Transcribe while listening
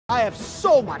I have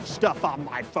so much stuff on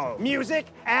my phone. Music,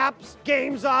 apps,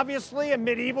 games, obviously, a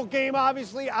medieval game,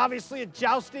 obviously a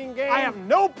jousting game. I have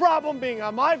no problem being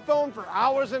on my phone for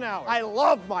hours and hours. I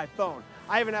love my phone.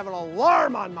 I even have an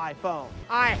alarm on my phone.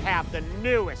 I have the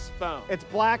newest phone. It's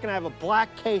black and I have a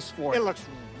black case for it. It looks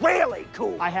really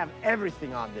cool. I have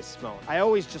everything on this phone. I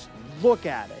always just look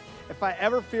at it. If I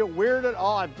ever feel weird at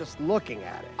all, I'm just looking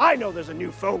at it. I know there's a new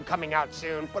phone coming out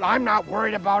soon, but I'm not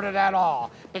worried about it at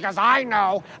all because I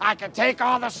know I can take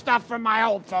all the stuff from my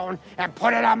old phone and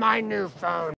put it on my new phone.